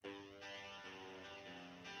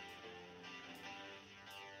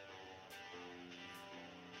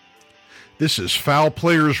This is Foul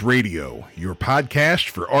Players Radio, your podcast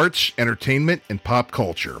for arts, entertainment, and pop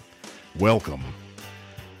culture. Welcome.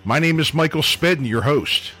 My name is Michael Spedden, your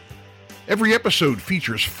host. Every episode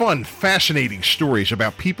features fun, fascinating stories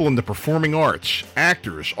about people in the performing arts,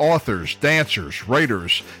 actors, authors, dancers,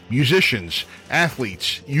 writers, musicians,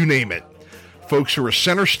 athletes, you name it. Folks who are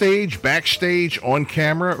center stage, backstage, on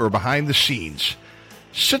camera, or behind the scenes.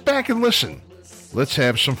 Sit back and listen. Let's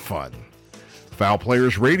have some fun. Foul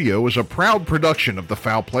Players Radio is a proud production of the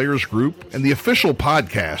Foul Players Group and the official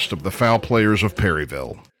podcast of the Foul Players of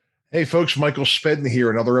Perryville. Hey folks, Michael Spedden here,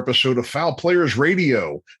 another episode of Foul Players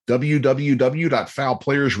Radio,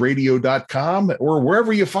 www.foulplayersradio.com, or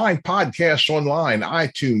wherever you find podcasts online,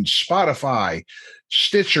 iTunes, Spotify,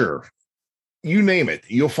 Stitcher, you name it,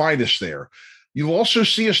 you'll find us there. You'll also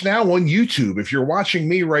see us now on YouTube. If you're watching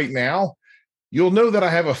me right now, you'll know that I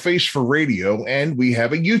have a face for radio and we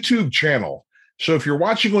have a YouTube channel. So if you're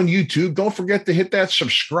watching on YouTube, don't forget to hit that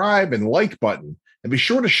subscribe and like button, and be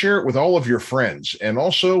sure to share it with all of your friends. And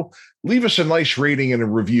also leave us a nice rating and a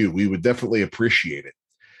review. We would definitely appreciate it.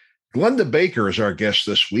 Glenda Baker is our guest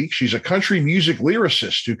this week. She's a country music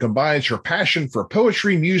lyricist who combines her passion for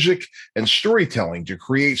poetry, music, and storytelling to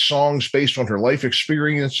create songs based on her life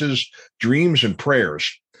experiences, dreams, and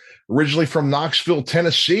prayers. Originally from Knoxville,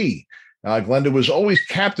 Tennessee, Glenda was always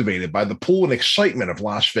captivated by the pool and excitement of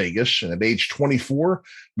Las Vegas, and at age 24,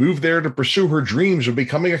 moved there to pursue her dreams of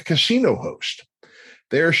becoming a casino host.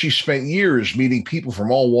 There, she spent years meeting people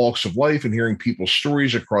from all walks of life and hearing people's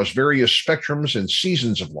stories across various spectrums and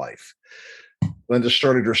seasons of life. Glenda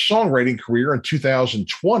started her songwriting career in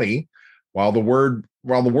 2020 while the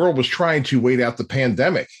world was trying to wait out the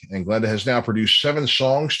pandemic, and Glenda has now produced 7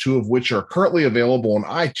 songs, 2 of which are currently available on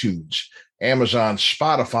iTunes, Amazon,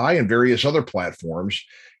 Spotify, and various other platforms.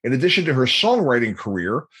 In addition to her songwriting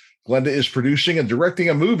career, Glenda is producing and directing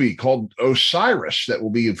a movie called Osiris that will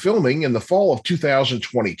be filming in the fall of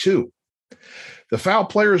 2022. The Foul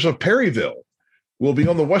Players of Perryville will be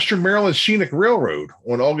on the Western Maryland Scenic Railroad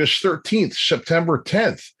on August 13th, September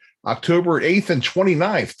 10th, October 8th, and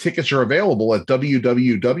 29th. Tickets are available at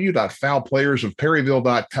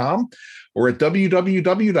www.foulplayersofperryville.com or at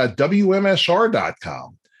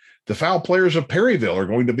www.wmsr.com. The Foul Players of Perryville are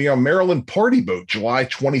going to be on Maryland Party Boat July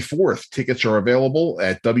 24th. Tickets are available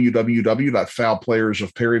at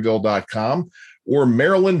www.foulplayersofperryville.com or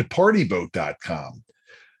marylandpartyboat.com.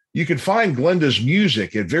 You can find Glenda's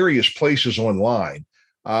music at various places online.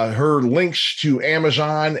 Her links to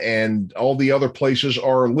Amazon and all the other places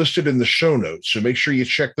are listed in the show notes, so make sure you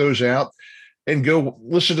check those out and go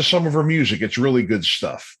listen to some of her music. It's really good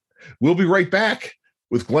stuff. We'll be right back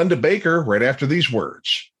with Glenda Baker right after these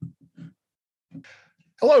words.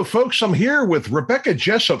 Hello, folks. I'm here with Rebecca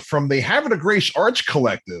Jessup from the Havre de Grace Arts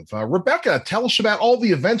Collective. Rebecca, tell us about all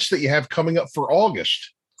the events that you have coming up for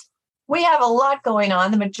August. We have a lot going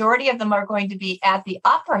on. The majority of them are going to be at the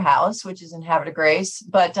Opera House, which is in Havre de Grace.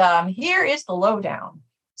 But here is the lowdown.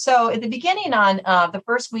 So at the beginning on the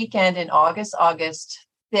first weekend in August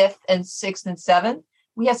 5th and 6th and 7th,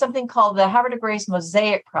 we have something called the Havre de Grace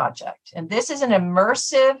Mosaic Project. And this is an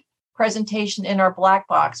immersive presentation in our black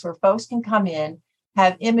box where folks can come in,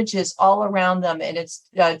 have images all around them. And it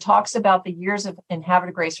talks about the years in Havre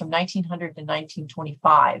de Grace from 1900 to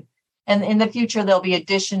 1925. And in the future, there'll be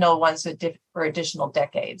additional ones for additional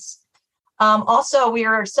decades. Also, we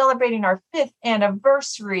are celebrating our 5th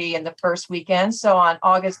anniversary in the first weekend. So on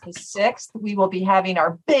August the 6th, we will be having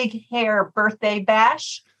our Big Hair Birthday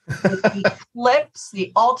Bash with the Eclipse,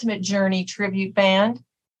 the Ultimate Journey tribute band.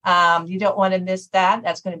 You don't want to miss that.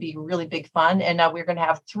 That's going to be really big fun. And we're going to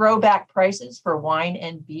have throwback prices for wine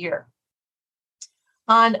and beer.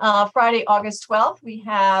 On Friday, August 12th, we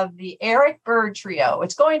have the Eric Bird Trio.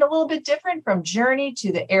 It's going a little bit different from Journey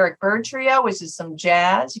to the Eric Bird Trio, which is some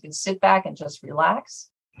jazz. You can sit back and just relax.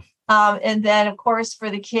 And then, of course, for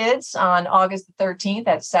the kids on August the 13th,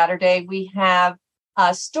 that's Saturday, we have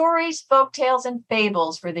stories, folktales, and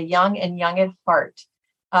fables for the young and young at heart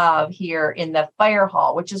here in the Fire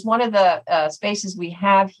Hall, which is one of the spaces we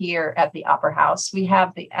have here at the Opera House. We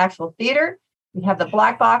have the actual theater, we have the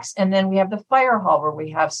black box, and then we have the Fire Hall where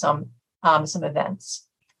we have some events.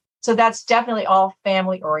 So that's definitely all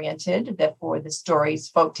family oriented for the stories,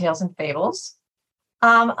 folktales, and fables.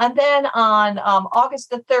 And then on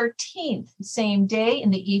August the 13th, same day in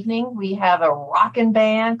the evening, we have a rockin'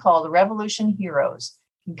 band called Revolution Heroes.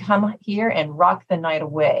 You can come here and rock the night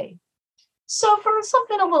away. So for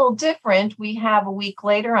something a little different, we have a week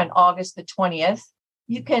later on August the 20th,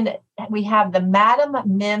 we have the Madam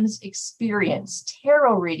Mims Experience,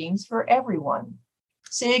 tarot readings for everyone.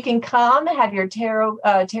 So you can come, have your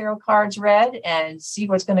tarot cards read, and see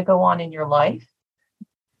what's going to go on in your life.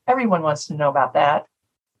 Everyone wants to know about that.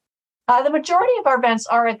 The majority of our events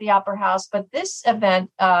are at the Opera House, but this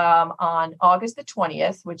event on August the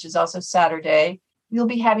 20th, which is also Saturday, we'll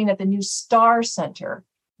be having at the new Star Center,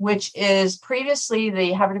 which is previously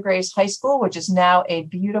the Havre de Grace High School, which is now a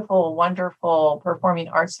beautiful, wonderful performing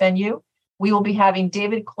arts venue. We will be having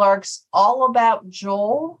David Clark's All About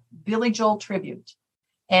Joel, Billy Joel tribute.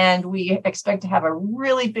 And we expect to have a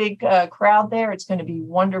really big crowd there. It's going to be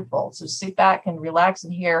wonderful. So sit back and relax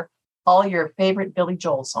and hear all your favorite Billy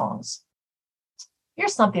Joel songs.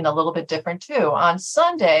 Here's something a little bit different too. On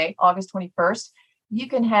Sunday, August 21st, you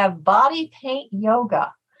can have body paint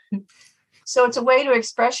yoga. So it's a way to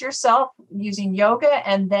express yourself using yoga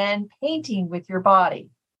and then painting with your body.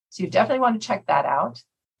 So you definitely want to check that out.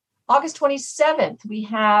 August 27th, we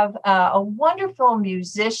have a wonderful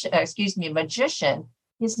magician.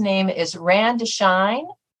 His name is Rand Shine.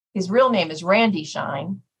 His real name is Randy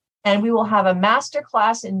Shine. And we will have a master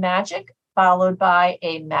class in magic, followed by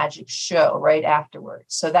a magic show right afterwards.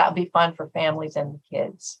 So that'll be fun for families and the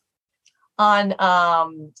kids. Though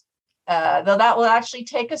that will actually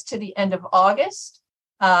take us to the end of August.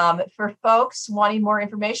 For folks wanting more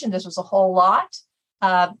information, this was a whole lot.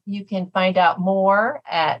 You can find out more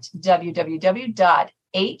at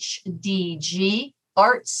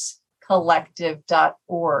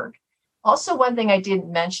www.hdgartscollective.org. Also, one thing I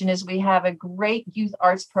didn't mention is we have a great youth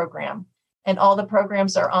arts program, and all the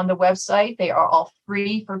programs are on the website. They are all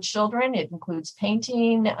free for children. It includes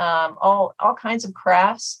painting, all kinds of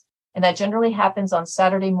crafts, and that generally happens on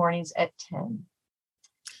Saturday mornings at 10.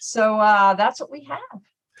 So that's what we have.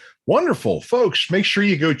 Wonderful. Folks, make sure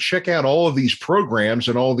you go check out all of these programs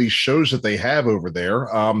and all these shows that they have over there.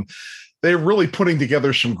 They're really putting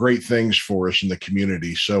together some great things for us in the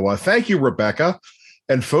community. So thank you, Rebecca.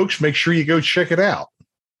 And folks, make sure you go check it out.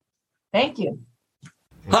 Thank you.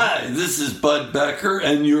 Hi, this is Bud Becker,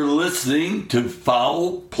 and you're listening to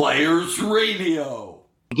Foul Players Radio.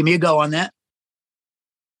 Give me a go on that.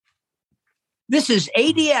 This is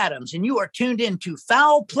A.D. Adams, and you are tuned in to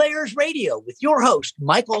Foul Players Radio with your host,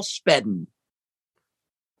 Michael Spedden.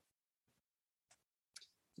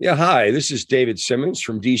 Yeah, hi, this is David Simmons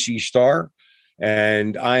from DC Star.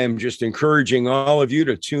 And I am just encouraging all of you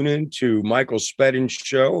to tune in to Michael Spedden's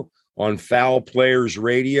show on Foul Players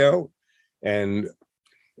Radio and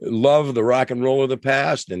love the rock and roll of the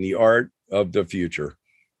past and the art of the future.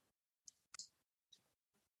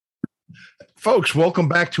 Folks, welcome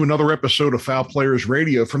back to another episode of Foul Players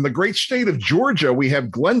Radio. From the great state of Georgia, we have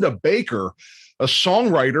Glenda Baker, a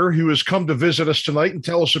songwriter who has come to visit us tonight and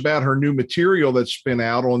tell us about her new material that's been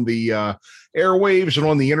out on the airwaves and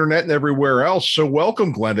on the internet and everywhere else. So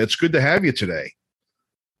welcome, Glenda. It's good to have you today.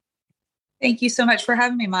 Thank you so much for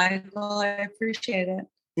having me, Michael. I appreciate it.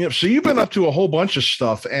 Yeah, so you've been up to a whole bunch of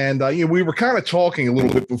stuff, and we were kind of talking a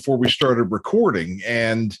little bit before we started recording,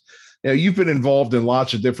 and you've been involved in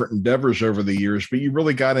lots of different endeavors over the years, but you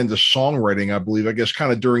really got into songwriting, I believe, I guess,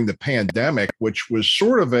 kind of during the pandemic, which was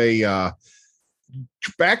sort of a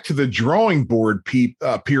back to the drawing board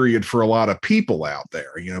period for a lot of people out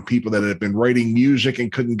there. People that had been writing music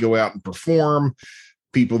and couldn't go out and perform,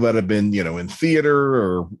 people that have been, in theater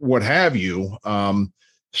or what have you.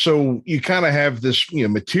 So you kind of have this,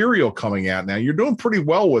 material coming out now. You're doing pretty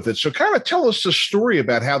well with it. So kind of tell us the story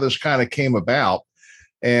about how this kind of came about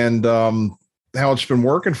and how it's been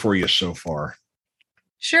working for you so far.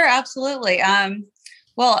 Sure, absolutely.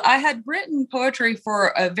 Well, I had written poetry for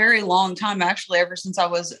a very long time, actually, ever since I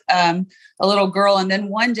was a little girl. And then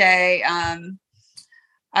one day I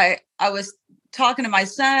was talking to my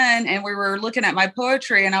son and we were looking at my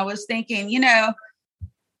poetry and I was thinking,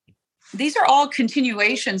 these are all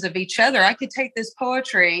continuations of each other. I could take this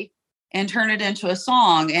poetry and turn it into a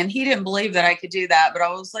song. And he didn't believe that I could do that. But I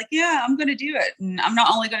was like, yeah, I'm going to do it. And I'm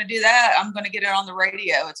not only going to do that, I'm going to get it on the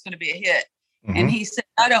radio. It's going to be a hit. Mm-hmm. And he said,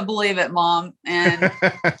 I don't believe it, Mom. And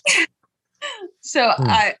so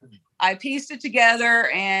I pieced it together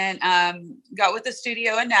and got with the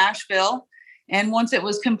studio in Nashville. And once it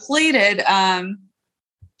was completed, I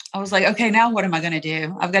was like, okay, now what am I going to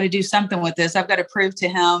do? I've got to do something with this. I've got to prove to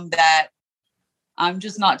him that I'm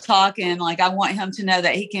just not talking. Like, I want him to know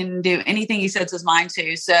that he can do anything he sets his mind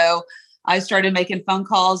to. So I started making phone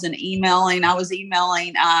calls and emailing. I was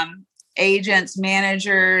emailing agents,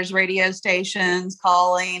 managers, radio stations,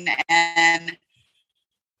 calling. And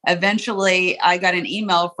eventually I got an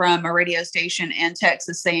email from a radio station in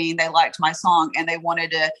Texas saying they liked my song and they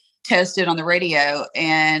wanted to test it on the radio.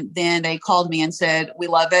 And then they called me and said, we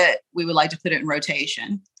love it. We would like to put it in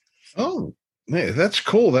rotation. Oh, Yeah, that's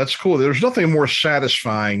cool. That's cool. There's nothing more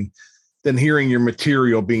satisfying than hearing your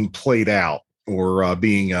material being played out or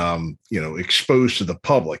being, exposed to the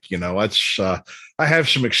public. That's I have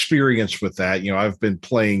some experience with that. I've been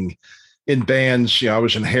playing in bands. I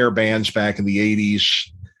was in hair bands back in the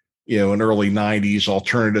 80s, and early 90s,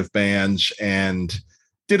 alternative bands, and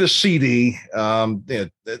did a CD.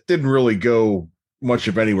 It didn't really go much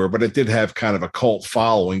of anywhere, but it did have kind of a cult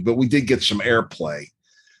following. But we did get some airplay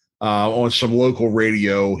on some local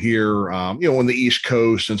radio here, on the East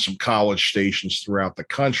Coast and some college stations throughout the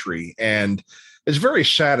country. And it's very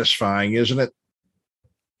satisfying, isn't it?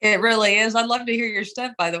 It really is. I'd love to hear your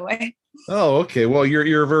stuff, by the way. Oh, okay. Well,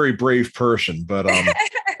 you're a very brave person, but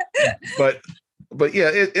but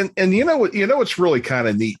yeah, and what's really kind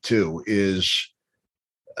of neat too is,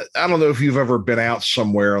 I don't know if you've ever been out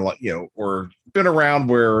somewhere or been around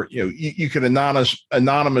where, you could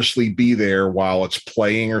anonymously be there while it's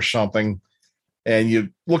playing or something, and you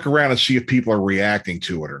look around and see if people are reacting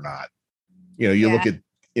to it or not. You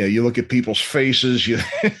look at people's faces, you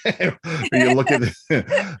look at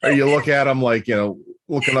them like,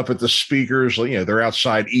 looking up at the speakers, they're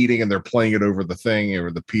outside eating and they're playing it over the thing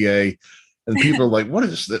or the PA, and people are like, what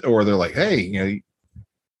is that? Or they're like, hey,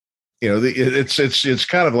 it's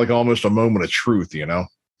kind of like almost a moment of truth,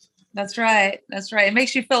 That's right. It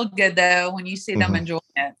makes you feel good though when you see them enjoying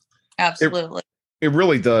it. Absolutely. It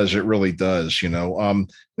really does. It really does.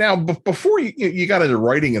 Now before you got into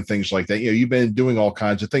writing and things like that, you've been doing all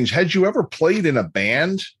kinds of things. Had you ever played in a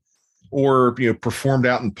band or, performed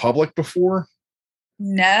out in public before?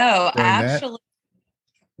 No,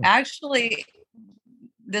 actually,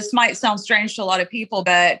 this might sound strange to a lot of people,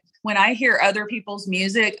 but when I hear other people's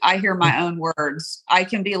music, I hear my own words. I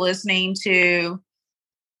can be listening to,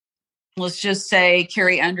 let's just say,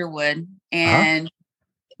 Carrie Underwood, and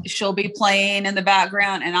she'll be playing in the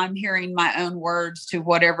background and I'm hearing my own words to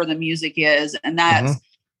whatever the music is. And that's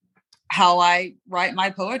how I write my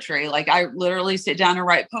poetry. Like, I literally sit down and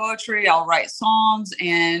write poetry. I'll write songs,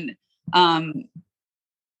 and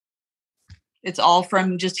it's all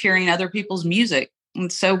from just hearing other people's music.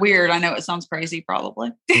 It's so weird. I know it sounds crazy,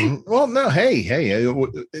 probably. Well, no, hey,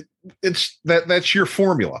 it's that's your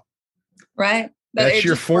formula, right? That's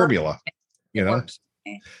your formula.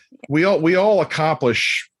 We all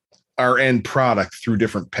accomplish our end product through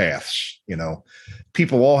different paths.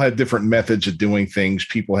 People all have different methods of doing things.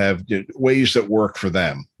 People have ways that work for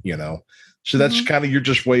them. So that's kind of your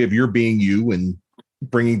just way of your being you and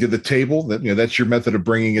bringing to the table. That that's your method of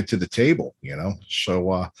bringing it to the table.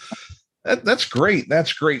 So. That's great.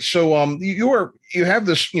 That's great. So, you have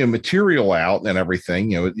this, material out and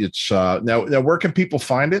everything, it's, now where can people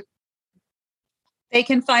find it? They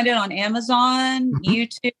can find it on Amazon,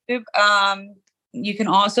 YouTube. You can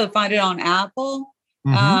also find it on Apple.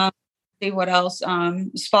 See what else?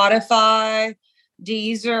 Spotify,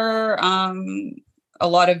 Deezer, a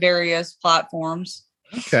lot of various platforms.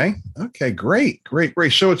 Okay. Great.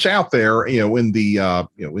 So it's out there, in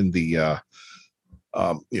the,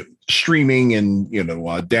 streaming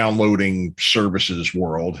and downloading services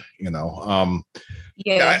world.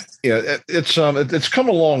 Yes. It's come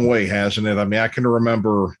a long way, hasn't it? I mean, I can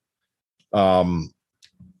remember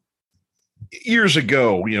years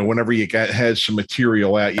ago, whenever you had some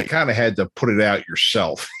material out, you kind of had to put it out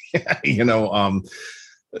yourself.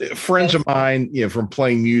 Friends of mine, from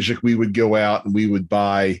playing music, we would go out and we would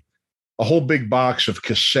buy a whole big box of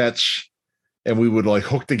cassettes. And we would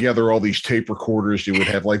hook together all these tape recorders. You would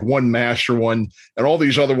have one master one and all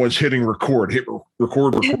these other ones hitting record, hit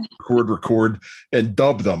record, and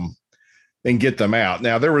dub them and get them out.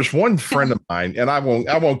 Now, there was one friend of mine, and I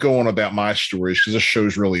won't go on about my stories because this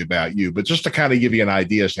show's really about you, but just to kind of give you an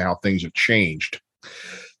idea as to how things have changed.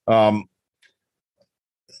 A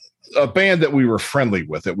band that we were friendly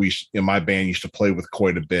with, that my band used to play with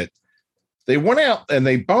quite a bit, they went out and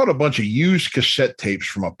they bought a bunch of used cassette tapes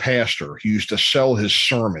from a pastor who used to sell his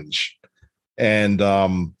sermons. And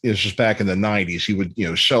this was back in the 90s. He would,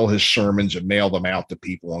 sell his sermons and mail them out to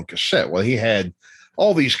people on cassette. Well, he had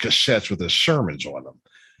all these cassettes with his sermons on them.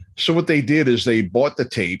 So what they did is they bought the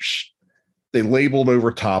tapes, they labeled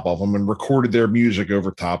over top of them and recorded their music over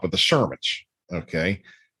top of the sermons. Okay.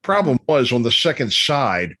 Problem was, on the second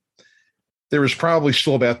side, there was probably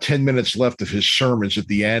still about 10 minutes left of his sermons at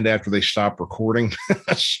the end after they stopped recording.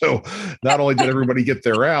 So not only did everybody get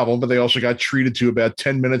their album, but they also got treated to about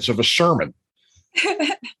 10 minutes of a sermon.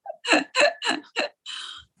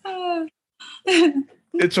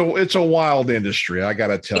 It's a wild industry. I got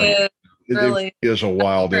to tell you, it is a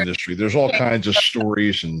wild industry. There's all kinds of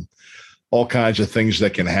stories and all kinds of things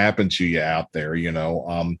that can happen to you out there,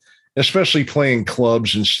 especially playing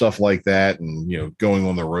clubs and stuff like that, and going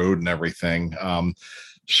on the road and everything.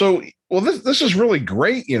 So, well, this is really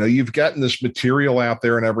great. You've gotten this material out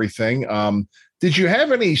there and everything. Did you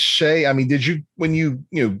have any say? I mean, did you, when you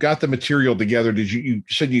got the material together, you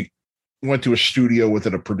said you went to a studio with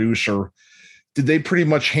a producer? Did they pretty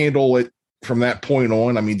much handle it from that point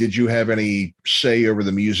on? I mean, did you have any say over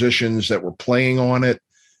the musicians that were playing on it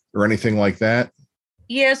or anything like that?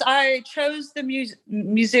 Yes, I chose the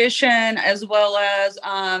musician, as well as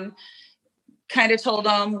kind of told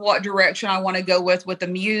them what direction I want to go with the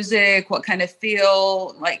music, what kind of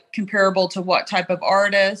feel, like comparable to what type of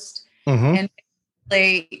artist. And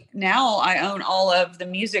now I own all of the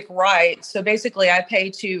music rights. So basically I pay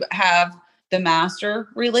to have the master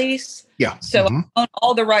release. Yeah. So I own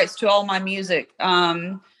all the rights to all my music.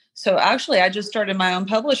 So actually I just started my own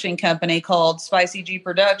publishing company called Spicy G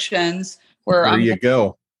Productions, where there you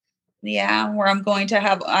go. Yeah, where I'm going to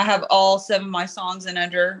have all 7 of my songs in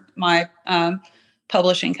under my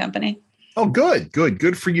publishing company. Oh,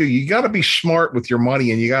 good for you. You got to be smart with your money,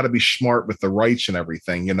 and you got to be smart with the rights and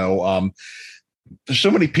everything.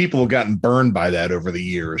 So many people have gotten burned by that over the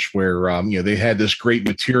years, where they had this great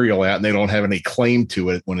material out and they don't have any claim to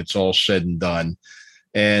it when it's all said and done.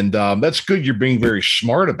 And that's good. You're being very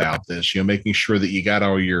smart about this. Making sure that you got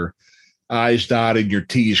all your I's dotted, your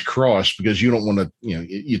T's crossed, because you don't want to,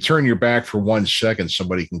 you turn your back for 1 second,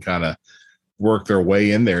 somebody can kind of work their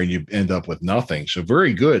way in there and you end up with nothing. So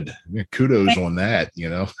very good. Kudos on that,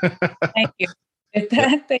 Thank you.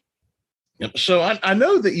 Yep. So I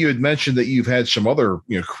know that you had mentioned that you've had some other,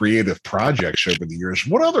 creative projects over the years.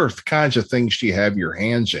 What other kinds of things do you have your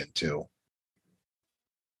hands into?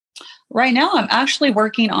 Right now, I'm actually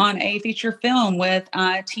working on a feature film with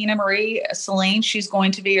Tina Marie Celine. She's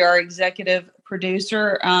going to be our executive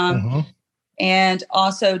producer. And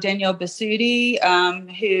also Danielle Basutti,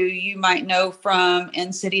 who you might know from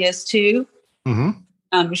Insidious 2.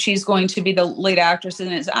 She's going to be the lead actress,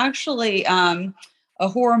 and it's actually a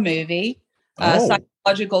horror movie,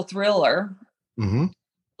 psychological thriller.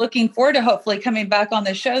 Looking forward to hopefully coming back on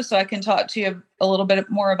the show so I can talk to you a little bit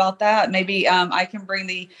more about that. Maybe I can bring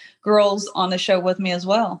the girls on the show with me as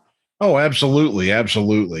well. Oh, absolutely.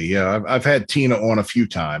 Absolutely. Yeah. I've had Tina on a few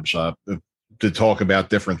times to talk about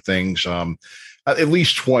different things. At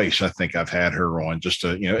least twice, I think I've had her on just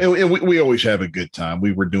to, we always have a good time.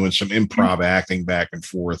 We were doing some improv acting back and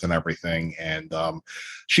forth and everything. And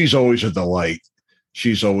she's always a delight.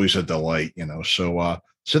 So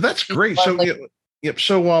that's great. So, yep.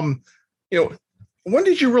 So, when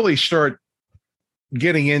did you really start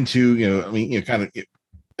getting into, kind of,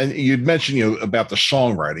 and you'd mentioned, about the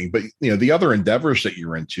songwriting, but, the other endeavors that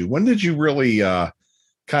you're into, when did you really,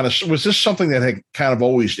 was this something that had kind of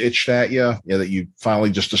always itched at you, that you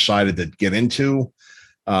finally just decided to get into?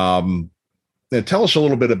 Tell us a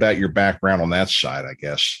little bit about your background on that side, I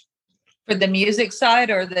guess. For the music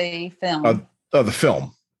side or the film? The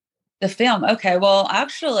film. The film. Okay. Well,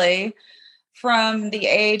 actually, from the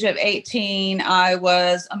age of 18, I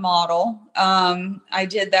was a model. I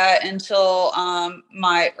did that until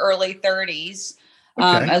my early 30s,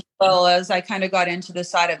 as well as I kind of got into the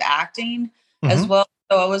side of acting as well.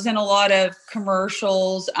 So I was in a lot of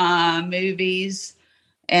commercials, movies,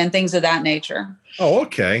 and things of that nature. Oh,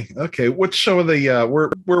 okay. Okay. What's some of the,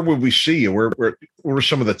 where would we see you? Where were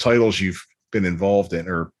some of the titles you've been involved in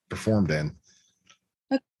or performed in?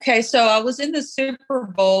 Okay, so I was in the Super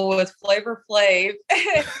Bowl with Flavor Flav,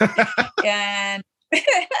 and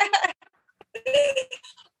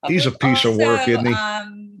he's a piece of work, isn't he?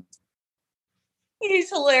 He's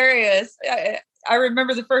hilarious. I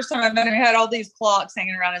remember the first time I met him, he had all these clocks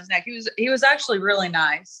hanging around his neck. He was actually really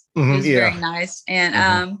nice. He was very nice,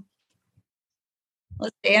 and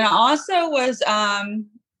let's see. And I also was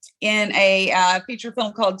in a feature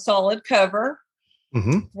film called Solid Cover,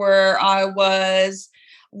 where I was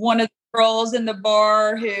one of the girls in the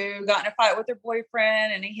bar who got in a fight with her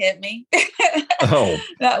boyfriend and he hit me.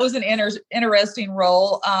 That was an interesting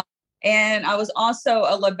role. And I was also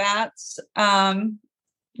a Labatt's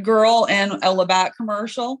girl in a Labatt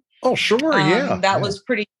commercial. Oh, sure. That was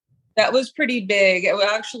pretty big. It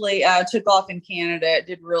actually took off in Canada. It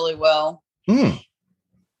did really well. Yeah,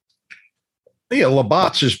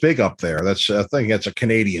 Labatt's is big up there. I think that's a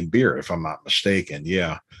Canadian beer, if I'm not mistaken.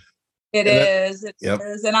 Yeah. It is.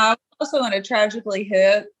 And I'm also in a Tragically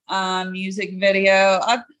Hip music video.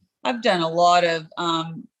 I've done a lot of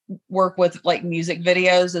work with like music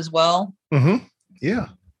videos as well. Yeah.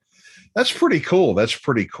 That's pretty cool.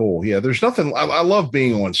 Yeah. There's nothing. I love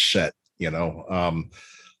being on set,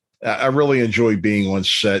 I really enjoy being on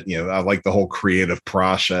set. I like the whole creative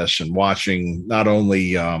process and watching not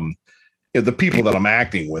only, the people that I'm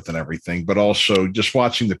acting with and everything, but also just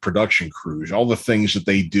watching the production crews, all the things that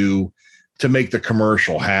they do to make the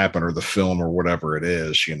commercial happen or the film or whatever it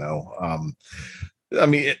is, I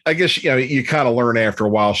mean, I guess, you kind of learn after a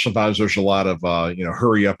while. Sometimes there's a lot of,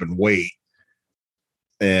 hurry up and wait.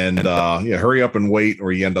 And hurry up and wait,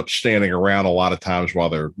 or you end up standing around a lot of times while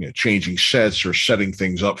they're changing sets or setting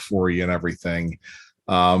things up for you and everything.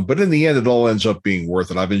 But in the end, it all ends up being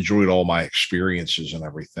worth it. I've enjoyed all my experiences and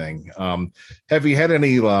everything. Have you had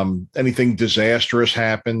anything disastrous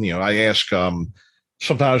happen? I ask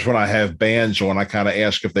sometimes when I have bands on, I kind of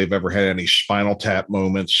ask if they've ever had any Spinal Tap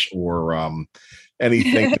moments or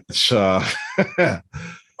anything that's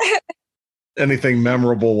anything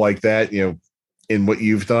memorable like that, in what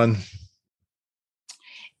you've done.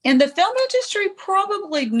 In the film industry,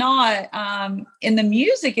 probably not. In the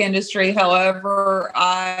music industry, however,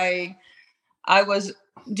 I was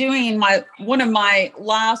doing one of my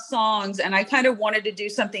last songs, and I kind of wanted to do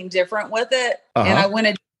something different with it. And I went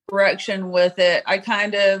a direction with it. I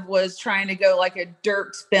kind of was trying to go like a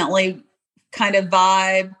Dierks Bentley kind of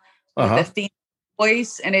vibe with a theme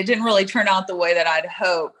voice, and it didn't really turn out the way that I'd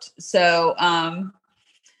hoped. So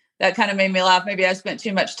that kind of made me laugh. Maybe I spent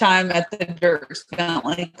too much time at the Dierks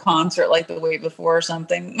Bentley concert like the week before or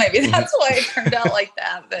something. Maybe that's why it turned out like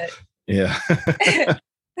that. But yeah,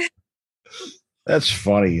 that's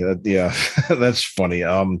funny. Yeah, that's funny.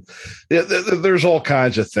 There's all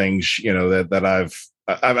kinds of things, that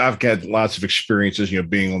I've had lots of experiences,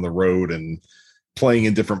 being on the road and playing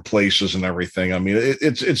in different places and everything. I mean,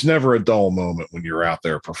 it's never a dull moment when you're out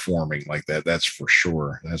there performing like that. That's for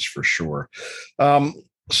sure. That's for sure.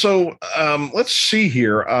 So let's see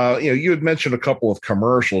here. You had mentioned a couple of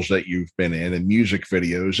commercials that you've been in and music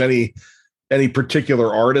videos. Any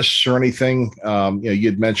particular artists or anything?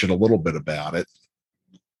 You'd mentioned a little bit about it.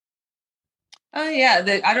 Oh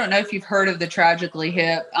yeah, I don't know if you've heard of the Tragically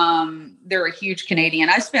Hip. They're a huge Canadian.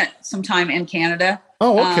 I spent some time in Canada.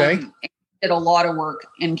 Oh, okay. Did a lot of work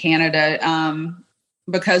in Canada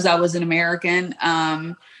because I was an American.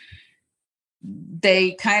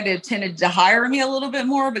 They kind of tended to hire me a little bit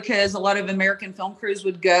more because a lot of American film crews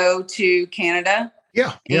would go to Canada.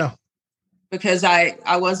 Yeah. Yeah. Because I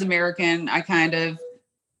was American, I kind of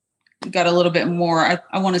got a little bit more,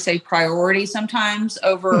 I want to say priority sometimes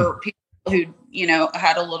over people who,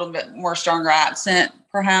 had a little bit more stronger accent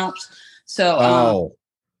perhaps. So,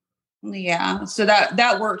 yeah, so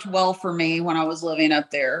that worked well for me when I was living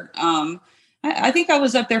up there. I think I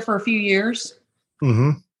was up there for a few years.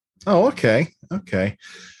 Mm-hmm. Oh, okay. Okay.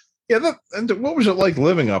 Yeah. And what was it like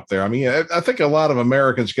living up there? I mean, I think a lot of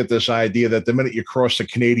Americans get this idea that the minute you cross the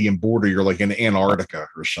Canadian border, you're like in Antarctica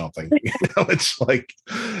or something. It's like,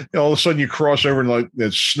 all of a sudden you cross over and like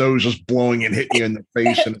the snow's just blowing and hitting you in the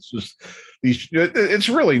face. And it's just it's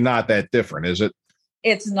really not that different, is it?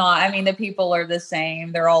 It's not. I mean, the people are the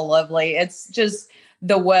same. They're all lovely. It's just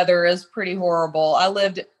the weather is pretty horrible. I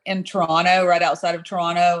lived in Toronto, right outside of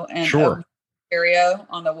Toronto, and sure. Ontario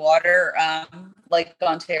on the water, Lake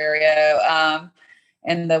Ontario,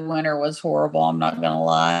 and the winter was horrible. I'm not going to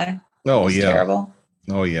lie. Oh yeah, terrible.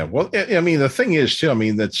 Oh yeah. Well, I mean, the thing is too. I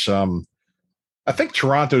mean, that's I think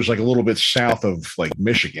Toronto's like a little bit south of like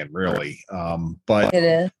Michigan, really. But it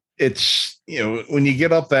is. It's when you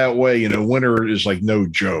get up that way, winter is like no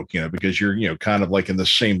joke, because you're kind of like in the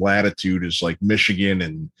same latitude as like Michigan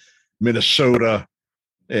and Minnesota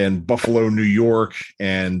and Buffalo, New York,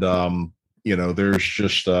 and there's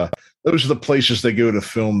just those are the places they go to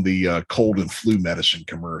film the cold and flu medicine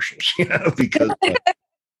commercials, because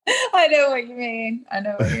I know what you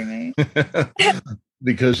mean.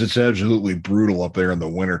 Because it's absolutely brutal up there in the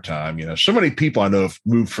wintertime. So many people I know have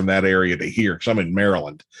moved from that area to here because I'm in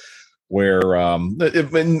Maryland, where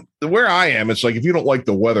where I am, it's like if you don't like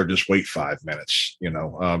the weather, just wait 5 minutes,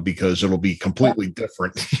 because it'll be completely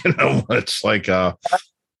different. It's like I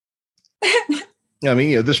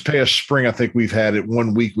mean, this past spring, I think we've had it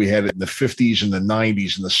 1 week. We had it in the 50s and the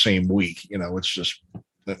 90s in the same week. It's just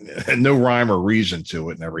no rhyme or reason to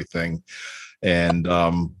it and everything. And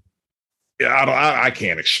I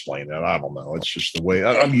can't explain it. I don't know. It's just the way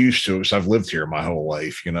I'm used to it because I've lived here my whole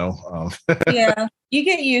life, Yeah, you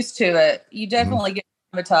get used to it. You definitely get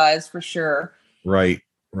traumatized for sure. Right.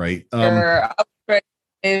 I was ready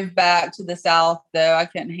to move back to the South, though. I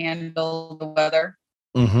couldn't handle the weather.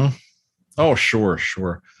 Mm-hmm. Oh, sure.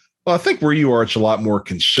 Well, I think where you are, it's a lot more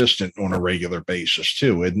consistent on a regular basis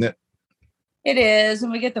too, isn't it? It is.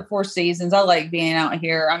 And we get the 4 seasons. I like being out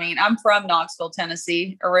here. I mean, I'm from Knoxville,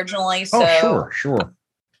 Tennessee originally. So sure.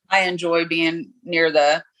 I enjoy being near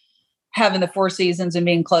having the 4 seasons and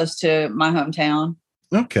being close to my hometown.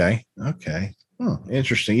 Okay.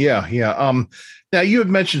 Interesting. Yeah. Now you had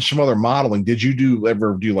mentioned some other modeling. Did you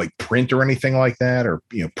ever do like print or anything like that, or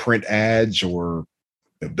print ads or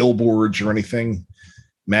billboards or anything,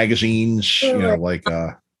 magazines?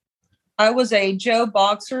 I was a Joe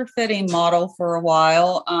Boxer fitting model for a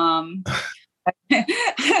while.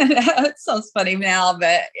 It sounds funny now,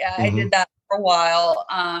 but yeah, I did that for a while.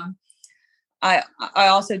 I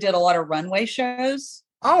also did a lot of runway shows.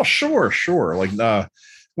 Oh, sure.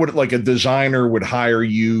 Like a designer would hire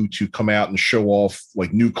you to come out and show off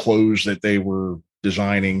like new clothes that they were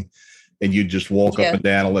designing, and you'd just walk up and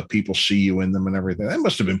down and let people see you in them and everything. That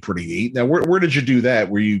must have been pretty neat. Now, where did you do that?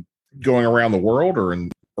 Were you going around the world or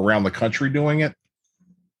around the country doing it?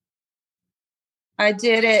 I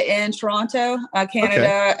did it in Toronto,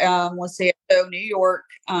 Canada, New York,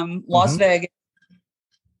 Las Vegas.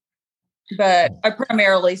 But I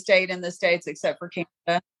primarily stayed in the States except for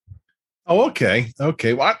Canada. Oh, okay.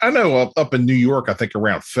 Well, I know up in New York, I think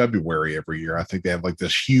around February every year, I think they have like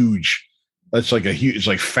this huge, it's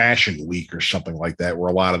like fashion week or something like that, where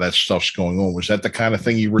a lot of that stuff's going on. Was that the kind of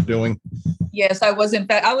thing you were doing? Yes, I was. In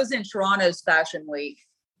fact, I was in Toronto's fashion week.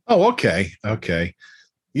 Oh, okay.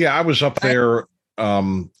 Yeah, I was up there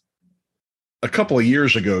a couple of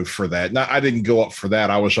years ago for that. Now, I didn't go up for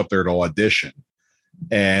that. I was up there to audition,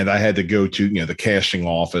 and I had to go to the casting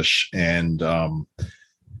office, and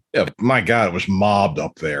my God, it was mobbed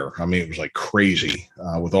up there. I mean, it was like crazy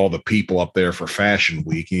with all the people up there for Fashion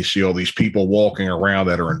Week. You see all these people walking around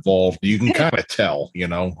that are involved. You can kind of tell,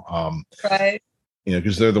 right.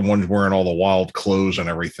 Because they're the ones wearing all the wild clothes and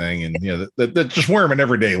everything, and that just wear them in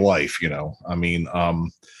everyday life. I mean,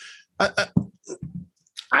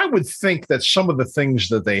 I would think that some of the things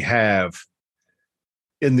that they have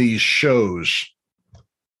in these shows,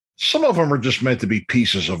 some of them are just meant to be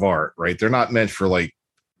pieces of art, right? They're not meant for like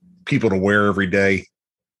people to wear every day.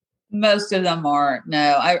 Most of them aren't. No,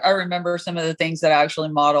 I remember some of the things that I actually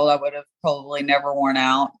modeled. I would have probably never worn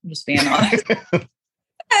out, just being honest.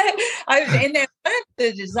 And then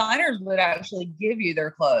the designers would actually give you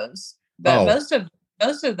their clothes, but most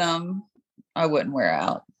of them I wouldn't wear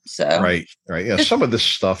out. So right. Yeah. Some of this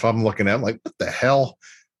stuff I'm looking at, I'm like, what the hell?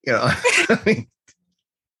 I mean,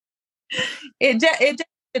 it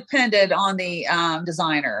depended on the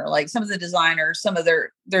designer. Like some of the designers, some of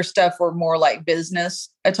their stuff were more like business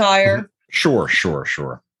attire. Sure.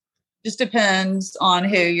 Just depends on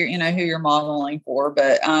who you're modeling for.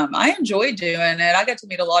 But I enjoyed doing it. I got to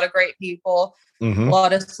meet a lot of great people, a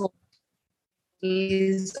lot of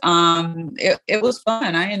celebrities. It was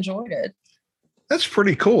fun. I enjoyed it. That's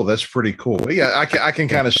pretty cool. Yeah, I can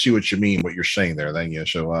kind of see what you mean, what you're saying there. Then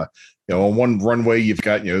so on one runway you've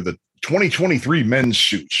got the 2023 men's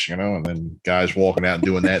suits, and then guys walking out and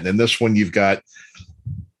doing that. And then this one you've got,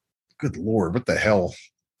 good Lord, what the hell?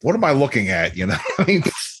 What am I looking at? I mean,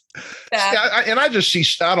 I just see,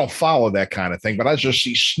 I don't follow that kind of thing, but I just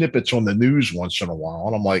see snippets on the news once in a while,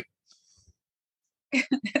 and I'm like,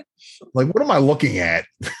 what am I looking at?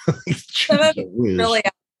 Really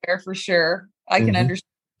out there for sure. I can understand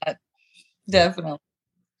that. Definitely.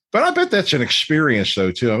 But I bet that's an experience,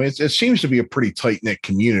 though, too. I mean, it seems to be a pretty tight-knit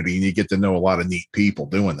community, and you get to know a lot of neat people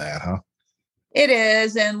doing that, huh? It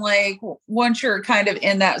is. And like once you're kind of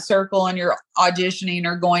in that circle and you're auditioning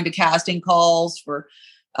or going to casting calls for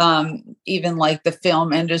even like the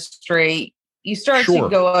film industry, you start to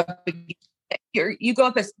go up. You go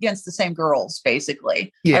up against the same girls,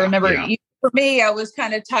 basically. Yeah, I remember for me, I was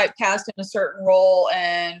kind of typecast in a certain role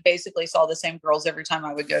and basically saw the same girls every time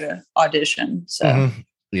I would go to audition. So,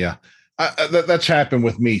 yeah, that's happened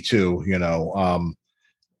with me too. I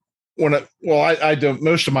do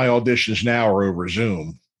most of my auditions now are over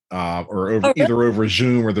Zoom, either over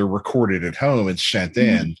Zoom or they're recorded at home and sent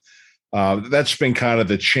in. That's been kind of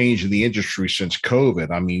the change in the industry since COVID.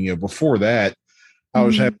 I mean, before that, I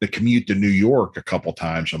was having to commute to New York a couple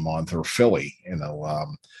times a month, or Philly.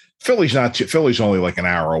 Philly's only like an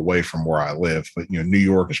hour away from where I live, but New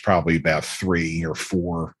York is probably about 3 or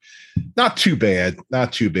 4. Not too bad,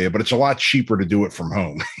 but it's a lot cheaper to do it from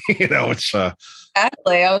home. It's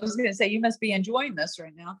exactly. I was going to say you must be enjoying this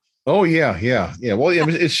right now. Oh yeah. Well,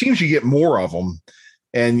 it seems you get more of them,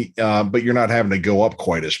 and but you're not having to go up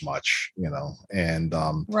quite as much, and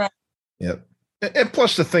right. Yeah. And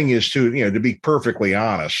plus the thing is too, to be perfectly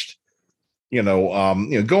honest,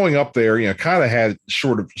 going up there, kind of had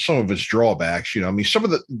sort of some of its drawbacks. I mean, some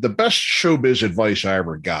of the best showbiz advice I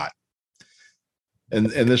ever got,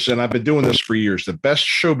 and I've been doing this for years. The best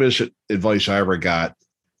showbiz advice I ever got: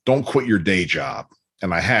 don't quit your day job,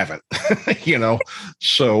 and I haven't.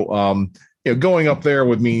 So going up there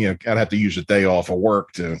with me, I'd have to use a day off of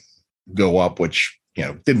work to go up, which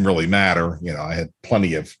didn't really matter. I had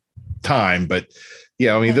plenty of time, but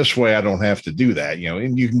yeah, I mean, this way I don't have to do that,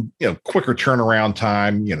 and you can, quicker turnaround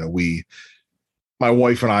time. My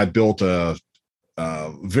wife and I built a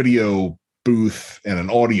video booth and an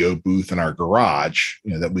audio booth in our garage,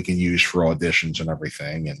 that we can use for auditions and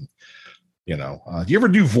everything. And, do you ever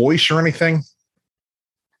do voice or anything?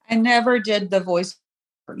 I never did the voice.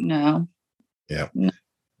 No. Yeah. No.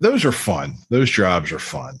 Those are fun. Those jobs are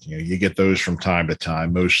fun. You get those from time to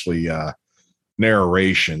time, mostly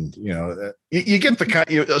narration. You get the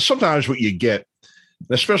kind, sometimes what you get,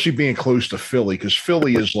 especially being close to Philly, because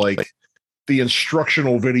Philly is like the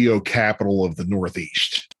instructional video capital of the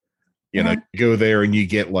Northeast. You go there and you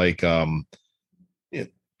get like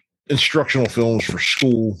instructional films for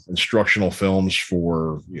school, instructional films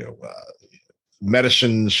for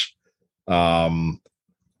medicines,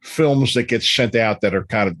 films that get sent out that are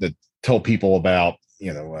kind of that tell people about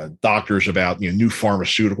doctors about new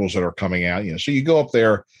pharmaceuticals that are coming out. So you go up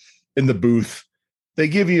there in the booth, they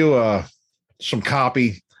give you some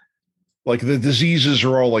copy. Like the diseases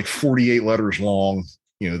are all like 48 letters long.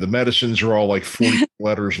 The medicines are all like 40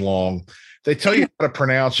 letters long. They tell you how to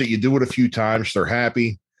pronounce it. You do it a few times. They're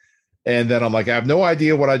happy. And then I'm like, I have no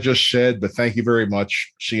idea what I just said, but thank you very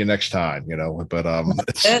much. See you next time, but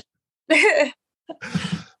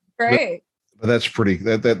great. But that's pretty,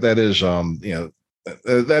 that is,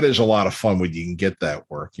 that is a lot of fun when you can get that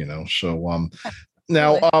work, so,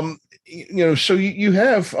 now, so you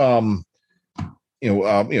have,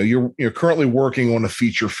 you're currently working on a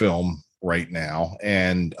feature film right now.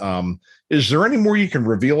 And is there any more you can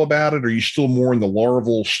reveal about it? Are you still more in the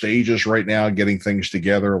larval stages right now, getting things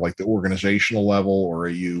together, like the organizational level? Or are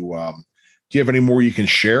you, do you have any more you can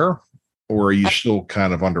share? Or are you still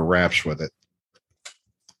kind of under wraps with it?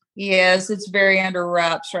 Yes, it's very under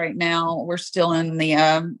wraps right now. We're still in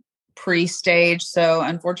the pre-stage. So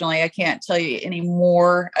unfortunately, I can't tell you any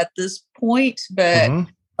more at this point, but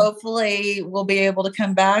hopefully we'll be able to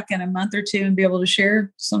come back in a month or two and be able to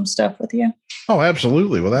share some stuff with you. Oh,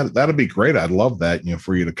 absolutely. Well, that'd be great. I'd love that,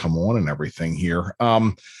 for you to come on and everything here.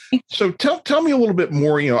 So tell me a little bit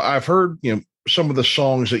more. I've heard, some of the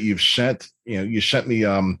songs that you've sent, you sent me,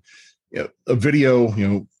 a video,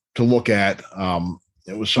 to look at,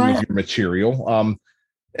 it was some of your material.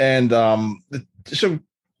 So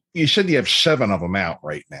you said you have 7 of them out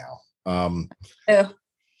right now. Yeah.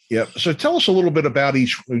 Yeah. So tell us a little bit about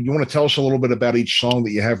each. You want to tell us a little bit about each song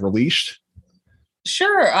that you have released?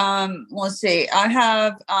 Sure. Let's see. I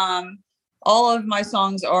have all of my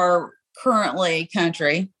songs are currently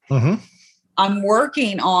country. I'm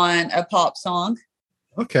working on a pop song.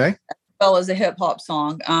 Okay. As well as a hip hop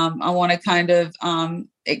song. I want to kind of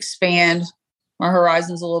expand my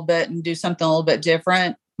horizons a little bit and do something a little bit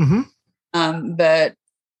different. But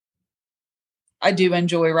I do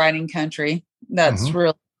enjoy writing country. That's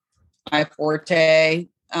really my forte.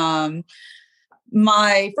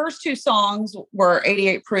 My first 2 songs were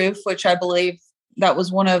 88 Proof, which I believe that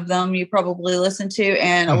was one of them you probably listened to,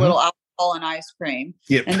 and A Little Alcohol and Ice Cream.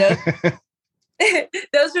 Yep. And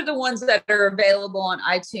those are the ones that are available on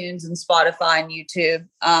iTunes and Spotify and YouTube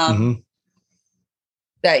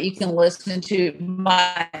that you can listen to.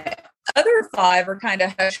 My other 5 are kind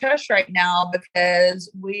of hush hush right now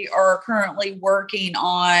because we are currently working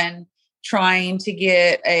on trying to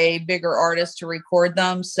get a bigger artist to record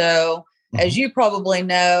them. So as you probably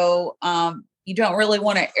know, you don't really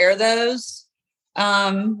want to air those.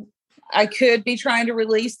 I could be trying to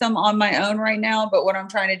release them on my own right now, but what I'm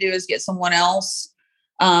trying to do is get someone else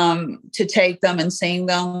to take them and sing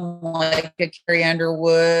them, like a Carrie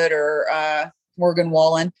Underwood or Morgan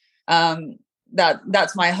Wallen.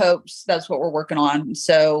 That's my hopes. That's what we're working on.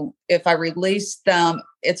 So if I release them,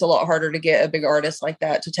 it's a lot harder to get a big artist like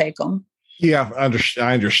that to take them. Yeah,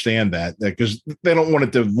 I understand that because they don't want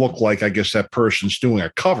it to look like, I guess, that person's doing a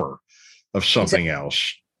cover of something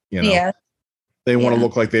else. Yeah. They want to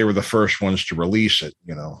look like they were the first ones to release it.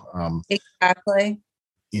 Exactly.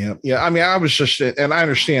 Yeah. I mean, I was just, and I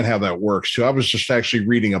understand how that works too. I was just actually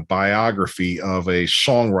reading a biography of a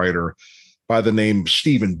songwriter by the name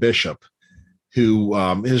Stephen Bishop, who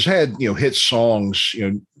has had hit songs.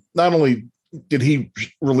 Not only did he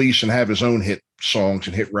release and have his own hit songs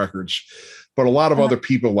and hit records, but a lot of other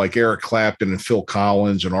people like Eric Clapton and Phil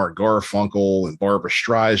Collins and Art Garfunkel and Barbra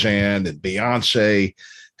Streisand and Beyonce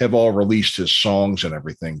have all released his songs and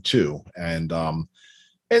everything too. And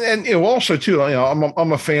also too,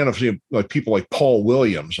 I'm a fan of like people like Paul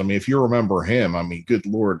Williams. I mean, if you remember him, I mean, good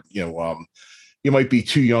Lord, you might be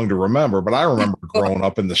too young to remember, but I remember growing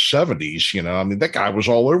up in the 70s. I mean, that guy was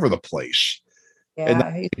all over the place. Yeah,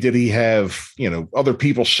 and did he have, other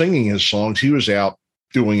people singing his songs? He was out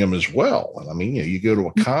doing them as well. And I mean, you go to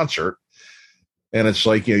a concert and it's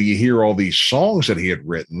like, you hear all these songs that he had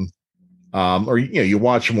written, or, you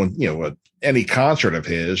watch him on, any concert of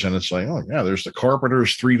his, and it's like, oh yeah, there's the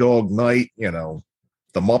Carpenters, Three Dog Night, the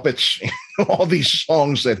Muppets, all these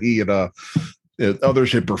songs that he had,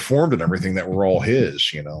 others had performed and everything that were all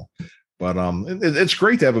his, but it's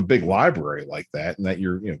great to have a big library like that, and that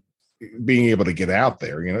you're, being able to get out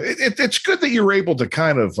there, it's good that you're able to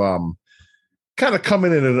kind of come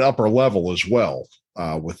in at an upper level as well,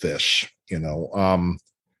 with this,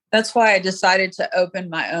 That's why I decided to open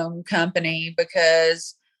my own company,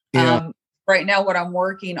 because right now what I'm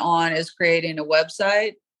working on is creating a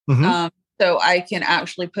website. Mm-hmm. So I can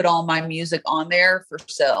actually put all my music on there for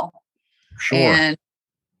sale. Sure. And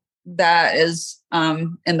that is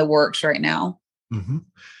in the works right now. Mm-hmm.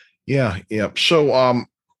 Yeah. So,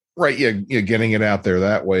 right. Yeah. Getting it out there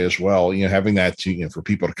that way as well, having that to, for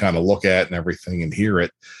people to kind of look at and everything and hear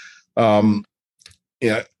it. I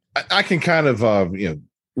can kind of,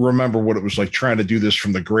 remember what it was like trying to do this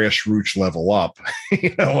from the grassroots level up.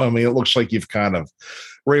 It looks like you've kind of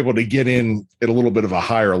were able to get in at a little bit of a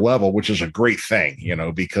higher level, which is a great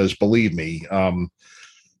thing, because believe me,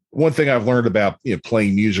 one thing I've learned about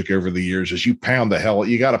playing music over the years is you got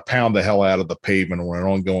to pound the hell out of the pavement on an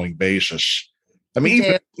ongoing basis. I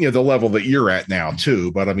mean, even, the level that you're at now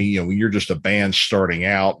too, but I mean, when you're just a band starting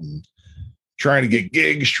out and trying to get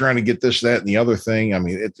gigs, trying to get this, that, and the other thing. I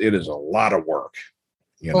mean, it is a lot of work.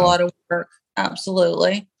 A lot of work.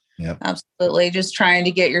 Absolutely. Yeah, absolutely. Just trying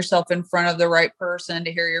to get yourself in front of the right person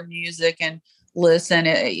to hear your music and listen.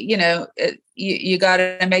 You got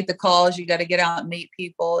to make the calls. You got to get out and meet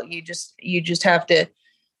people. You just have to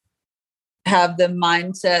have the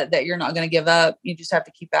mindset that you're not going to give up. You just have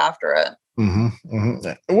to keep after it. Mm-hmm,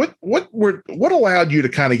 mm-hmm. What allowed you to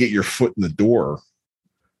kind of get your foot in the door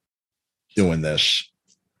doing this?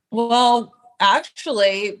 Well,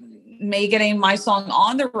 actually, me getting my song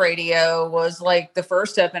on the radio was like the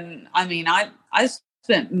first step. And I mean, I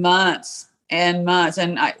spent months and months,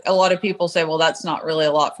 and a lot of people say, well, that's not really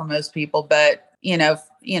a lot for most people, but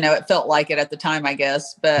it felt like it at the time, I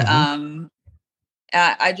guess. But,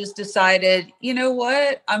 I just decided, you know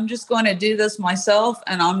what, I'm just going to do this myself,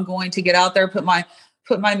 and I'm going to get out there, put my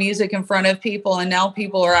music in front of people. And now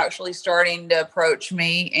people are actually starting to approach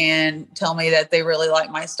me and tell me that they really like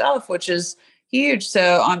my stuff, which is huge.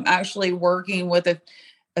 So I'm actually working with a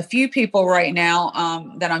few people right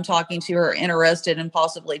now that I'm talking to who are interested in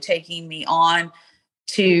possibly taking me on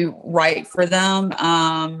to write for them.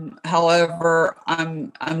 However,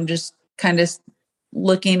 I'm just kind of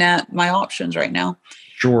looking at my options right now.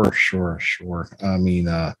 Sure. I mean,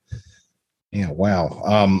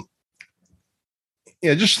 wow.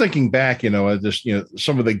 Just thinking back, some of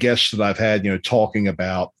the guests that I've had, talking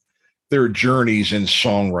about their journeys in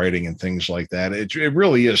songwriting and things like that. It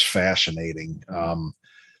really is fascinating. The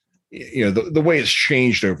way it's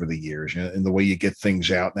changed over the years, and the way you get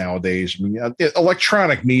things out nowadays. I mean,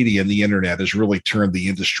 electronic media and the internet has really turned the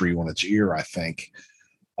industry on its ear, I think.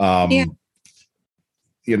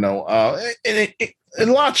 In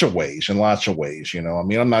lots of ways, I mean,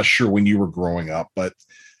 I'm not sure when you were growing up, but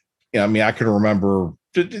I mean, I can remember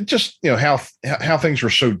just, how things were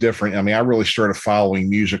so different. I mean, I really started following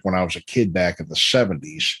music when I was a kid back in the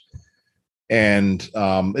 70s. And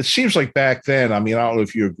it seems like back then, I mean, I don't know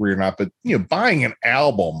if you agree or not, but, buying an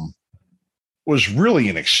album was really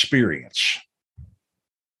an experience.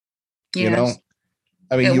 Yes.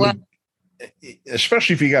 I mean,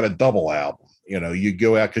 especially if you got a double album, you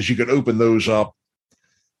go out because you could open those up.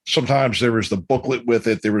 Sometimes there was the booklet with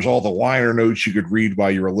it. There was all the liner notes you could read while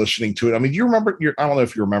you were listening to it. I mean, do you remember? I don't know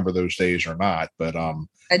if you remember those days or not, but I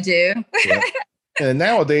do. Yeah. And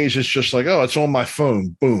nowadays it's just like, oh, it's on my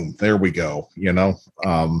phone. Boom, there we go.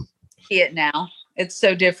 See it now. It's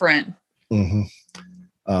so different. Mm-hmm.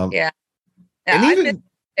 Yeah. And even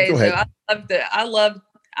go ahead. I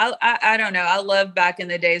don't know. I love back in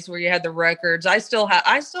the days where you had the records. I still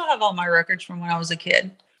have all my records from when I was a kid.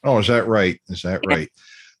 Oh, is that right? Right?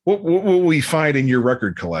 What will we find in your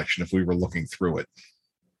record collection if we were looking through it?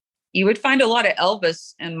 You would find a lot of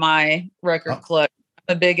Elvis in my record collection.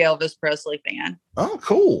 I'm a big Elvis Presley fan. Oh,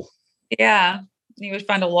 cool. Yeah. You would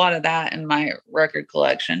find a lot of that in my record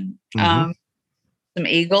collection. Mm-hmm. Some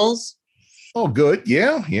Eagles. Oh, good.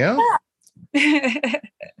 Yeah.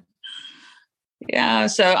 Yeah.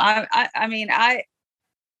 So I'm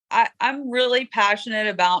really passionate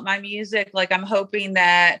about my music. Like, I'm hoping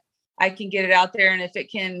that I can get it out there, and if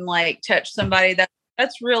it can like touch somebody,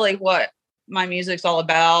 that's really what my music's all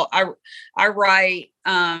about. I write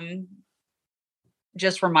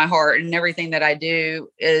just from my heart, and everything that I do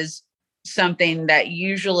is something that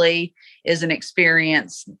usually is an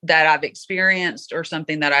experience that I've experienced or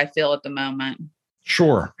something that I feel at the moment.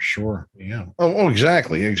 Sure. Yeah. Oh,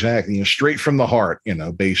 exactly. Straight from the heart,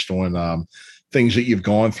 based on things that you've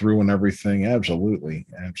gone through and everything. Absolutely.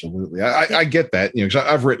 I get that, because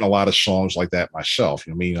I've written a lot of songs like that myself.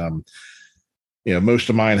 Most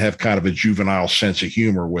of mine have kind of a juvenile sense of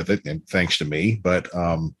humor with it, and thanks to me. But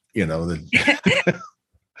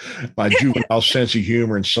my juvenile sense of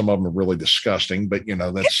humor, and some of them are really disgusting. But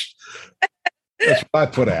that's what I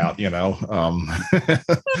put out.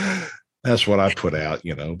 That's what I put out.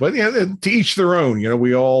 But to each their own.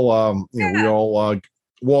 We all we all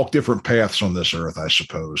walk different paths on this earth, I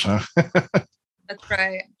suppose, huh? That's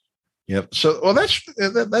right. Yep. So, well, that's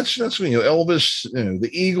Elvis, the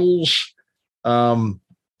Eagles,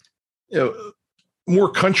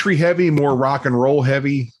 more country heavy, more rock and roll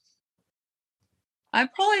heavy. I'm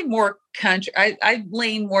probably more country. I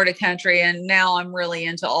lean more to country, and now I'm really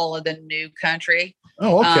into all of the new country.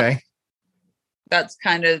 Oh, okay. That's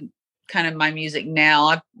kind of my music now.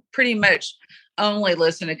 I pretty much only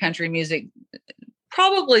listen to country music,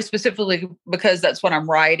 probably specifically because that's what I'm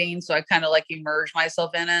writing. So I kind of like immerse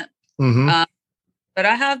myself in it. Mm-hmm. But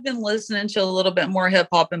I have been listening to a little bit more hip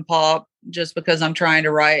hop and pop just because I'm trying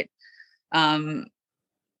to write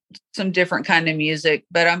some different kind of music.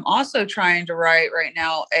 But I'm also trying to write right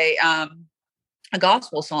now a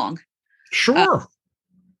gospel song. Sure.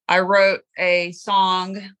 I wrote a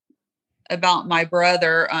song about my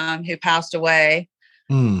brother who passed away.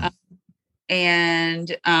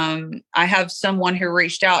 And I have someone who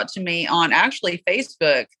reached out to me on actually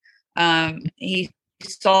Facebook. He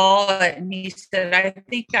saw it and he said, I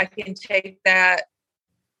think I can take that.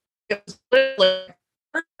 It was literally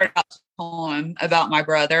a poem about my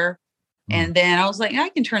brother. And then I was like, I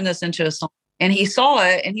can turn this into a song. And he saw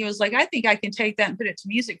it and he was like, I think I can take that and put it to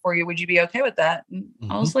music for you. Would you be okay with that? And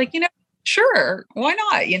I was like, sure, why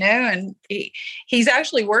not? And he's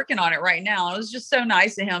actually working on it right now. It was just so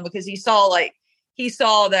nice of him because he saw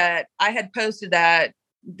that I had posted that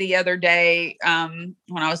the other day when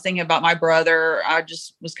I was thinking about my brother. I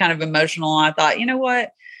just was kind of emotional. And I thought, you know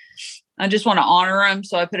what? I just want to honor him.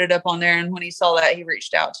 So I put it up on there. And when he saw that, he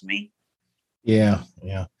reached out to me. Yeah.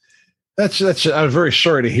 That's I'm very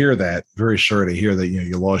sorry to hear that. Very sorry to hear that,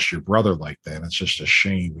 you lost your brother like that. It's just a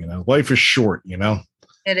shame, life is short,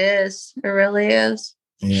 It is. It really is.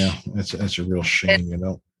 Yeah. That's a real shame,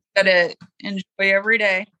 Got to enjoy every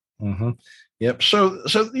day. Mm-hmm. Yep. So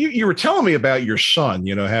you were telling me about your son,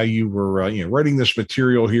 how you were, writing this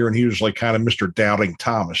material here, and he was like kind of Mr. Doubting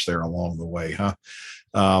Thomas there along the way, huh?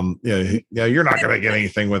 You're not going to get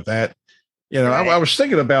anything with that. Right. I was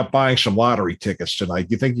thinking about buying some lottery tickets tonight.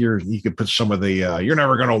 You think you could put some of the, you're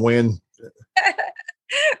never going to win.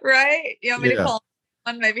 Right. You want me to call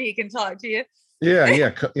him? Maybe he can talk to you. Yeah.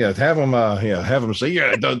 Have him say,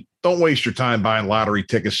 don't waste your time buying lottery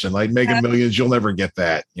tickets tonight. Mega Millions, you'll never get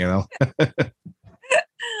that.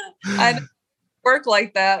 I work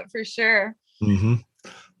like that for sure. Mm-hmm.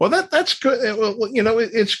 Well, that's good. Well,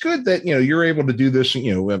 it's good that you're able to do this,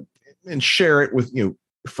 and share it with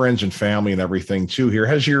friends and family and everything too. Here,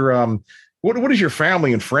 has your what does your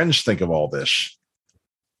family and friends think of all this?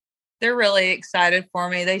 They're really excited for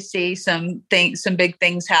me. They see some big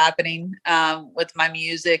things happening with my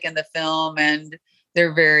music and the film, and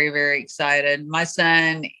they're very, very excited. My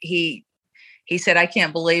son, he said, I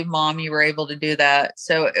can't believe, Mom, you were able to do that.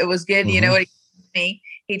 So it was good. Mm-hmm. You know what he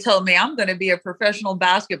told me, I'm going to be a professional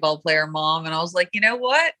basketball player, Mom. And I was like, you know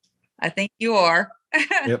what? I think you are.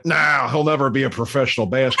 Yep. Nah, he'll never be a professional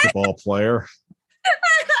basketball player.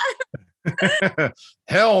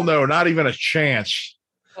 Hell no, not even a chance.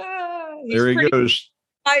 There he goes.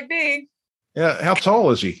 Might be. Yeah. How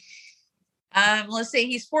tall is he? Let's see.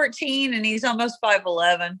 He's 14 and he's almost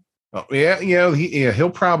 5'11". Oh, yeah.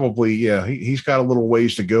 He'll probably, he's got a little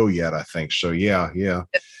ways to go yet, I think. So yeah.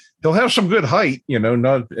 He'll have some good height,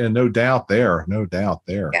 no doubt there.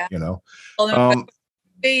 Yeah. Well,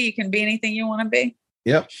 you can be anything you want to be.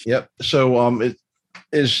 Yep. So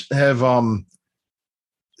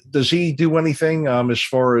does he do anything as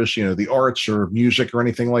far as the arts or music or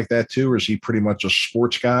anything like that too, or is he pretty much a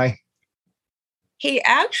sports guy? He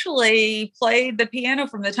actually played the piano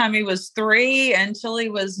from the time he was 3 until he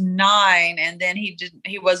was 9, and then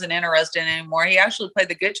he wasn't interested anymore. He actually played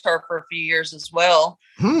the guitar for a few years as well.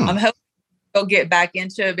 I'm hoping he'll get back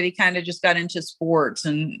into it, but he kind of just got into sports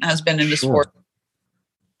and has been into sports.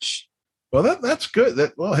 Well, that's good.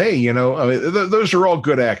 Hey, those are all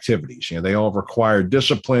good activities. They all require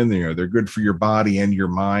discipline. They're good for your body and your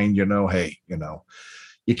mind. Hey,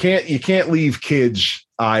 you can't leave kids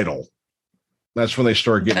idle. That's when they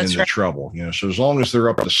start getting That's into right. trouble. So as long as they're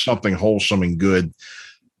up to something wholesome and good,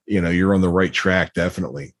 you're on the right track.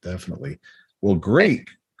 Definitely. Well, great.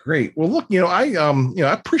 Well, look,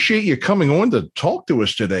 I appreciate you coming on to talk to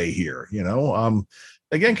us today here.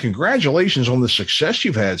 Again, congratulations on the success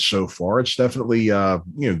you've had so far. It's definitely,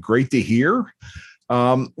 great to hear.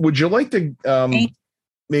 Would you like to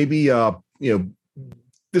maybe,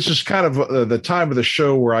 this is kind of the time of the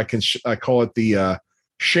show where I call it the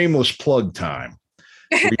shameless plug time,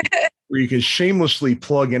 where you can shamelessly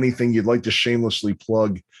plug anything you'd like to shamelessly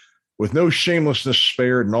plug with no shamelessness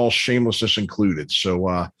spared and all shamelessness included.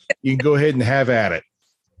 So you can go ahead and have at it.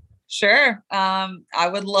 Sure. I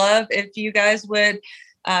would love if you guys would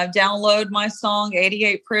download my song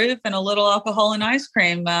 88 Proof and a Little Alcohol and Ice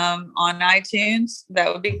Cream on iTunes.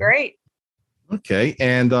 That would be great. Okay.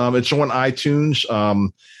 And it's on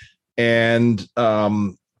iTunes and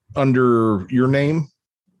under your name?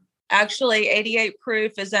 Actually, 88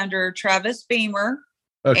 Proof is under Travis Beamer.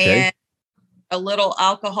 Okay. And a Little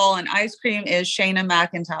Alcohol and Ice Cream is Shayna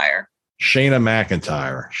McIntyre. Shayna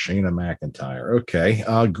McIntyre. Okay.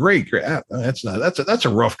 Great. That's a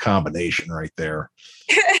rough combination right there.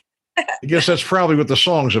 I guess that's probably what the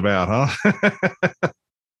song's about,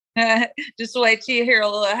 huh? Just wait till you hear a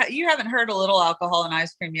little. You haven't heard a Little Alcohol and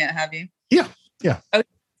Ice Cream yet, have you? Yeah. Okay.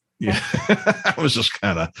 Yeah. I was just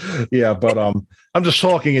kind of, but I'm just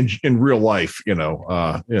talking in real life,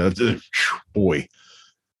 boy.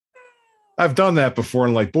 I've done that before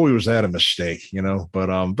and boy, was that a mistake,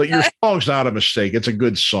 but your song's not a mistake. It's a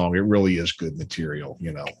good song. It really is good material,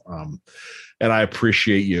 and I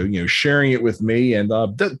appreciate you, sharing it with me. And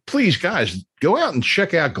please, guys, go out and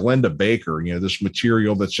check out Glenda Baker, this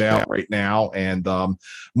material that's out right now. And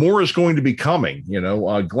more is going to be coming,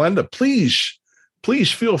 Glenda,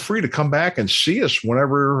 please feel free to come back and see us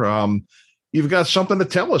whenever you've got something to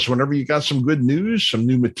tell us, whenever you got some good news, some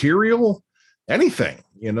new material, anything.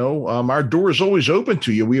 Our door is always open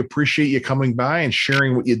to you. We appreciate you coming by and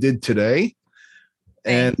sharing what you did today.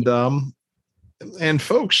 And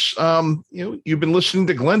folks, you've been listening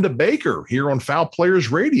to Glenda Baker here on Foul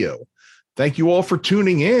Players Radio. Thank you all for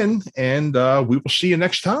tuning in, and we will see you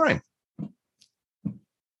next time.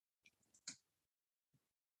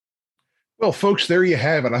 Well, folks, there you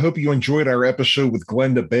have it. I hope you enjoyed our episode with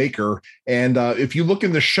Glenda Baker. And if you look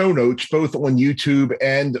in the show notes, both on YouTube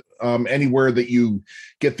and anywhere that you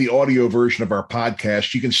get the audio version of our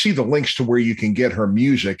podcast, you can see the links to where you can get her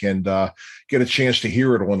music and get a chance to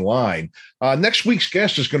hear it online. Next week's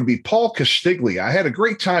guest is going to be Paul Castiglia. I had a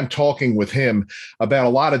great time talking with him about a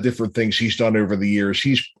lot of different things he's done over the years.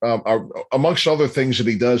 He's, amongst other things that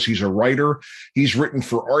he does, he's a writer. He's written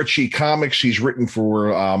for Archie Comics. He's written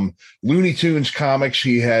for Looney Tunes Comics.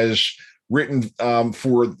 He has written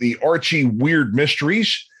for the Archie Weird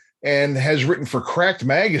Mysteries and has written for Cracked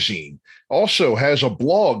Magazine. Also has a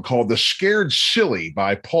blog called The Scared Silly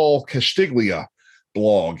by Paul Castiglia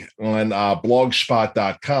blog on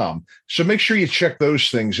blogspot.com. So make sure you check those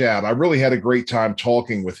things out. I really had a great time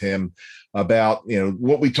talking with him about,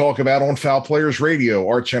 what we talk about on Foul Players Radio,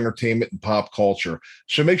 arts, entertainment, and pop culture.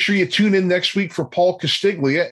 So make sure you tune in next week for Paul Castiglia.